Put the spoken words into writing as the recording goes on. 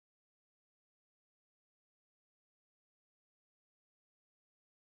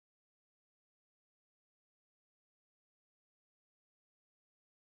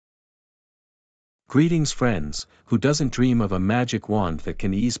Greetings friends, who doesn't dream of a magic wand that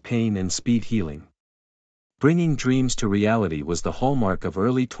can ease pain and speed healing? Bringing dreams to reality was the hallmark of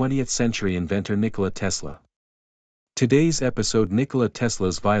early 20th century inventor Nikola Tesla. Today's episode: Nikola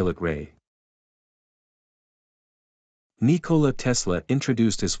Tesla's violet ray. Nikola Tesla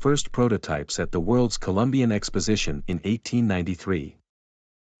introduced his first prototypes at the World's Columbian Exposition in 1893.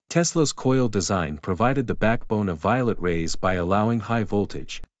 Tesla's coil design provided the backbone of violet rays by allowing high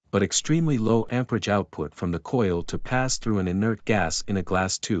voltage, but extremely low amperage output from the coil to pass through an inert gas in a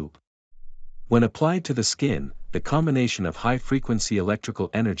glass tube. When applied to the skin, the combination of high-frequency electrical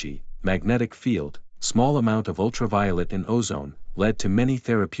energy, magnetic field, small amount of ultraviolet and ozone, led to many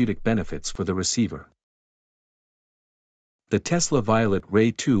therapeutic benefits for the receiver. The Tesla violet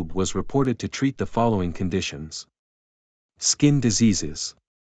ray tube was reported to treat the following conditions: skin diseases,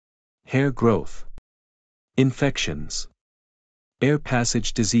 hair growth, infections, air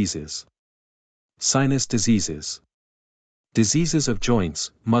passage diseases, sinus diseases, diseases of joints,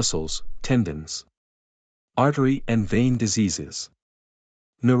 muscles, tendons, artery and vein diseases,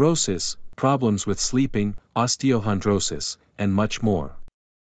 neurosis, problems with sleeping, osteochondrosis, and much more.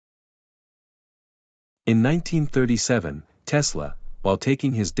 In 1937, Tesla, while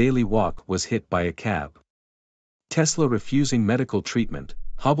taking his daily walk, was hit by a cab. Tesla, refusing medical treatment,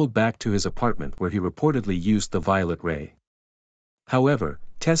 hobbled back to his apartment where he reportedly used the violet ray. However,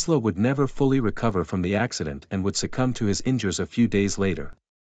 Tesla would never fully recover from the accident and would succumb to his injuries a few days later.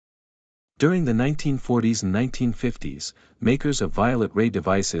 During the 1940s and 1950s, makers of violet ray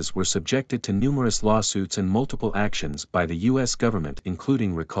devices were subjected to numerous lawsuits and multiple actions by the U.S. government,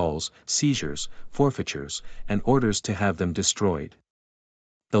 including recalls, seizures, forfeitures, and orders to have them destroyed.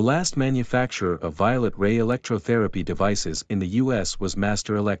 The last manufacturer of violet ray electrotherapy devices in the U.S. was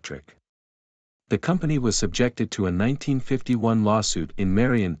Master Electric. The company was subjected to a 1951 lawsuit in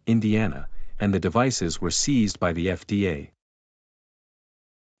Marion, Indiana, and the devices were seized by the FDA.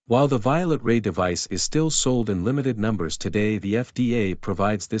 While the violet ray device is still sold in limited numbers today, the FDA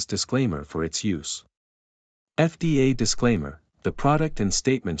provides this disclaimer for its use. FDA disclaimer: the product and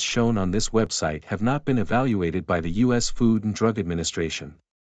statements shown on this website have not been evaluated by the U.S. Food and Drug Administration.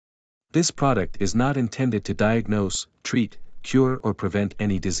 This product is not intended to diagnose, treat, cure, or prevent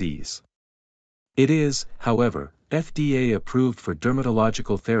any disease. It is, however, FDA approved for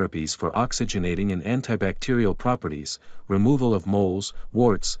dermatological therapies for oxygenating and antibacterial properties, removal of moles,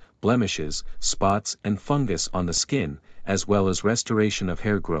 warts, blemishes, spots and fungus on the skin, as well as restoration of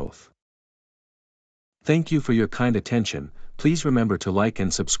hair growth. Thank you for your kind attention. Please remember to like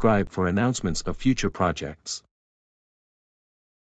and subscribe for announcements of future projects.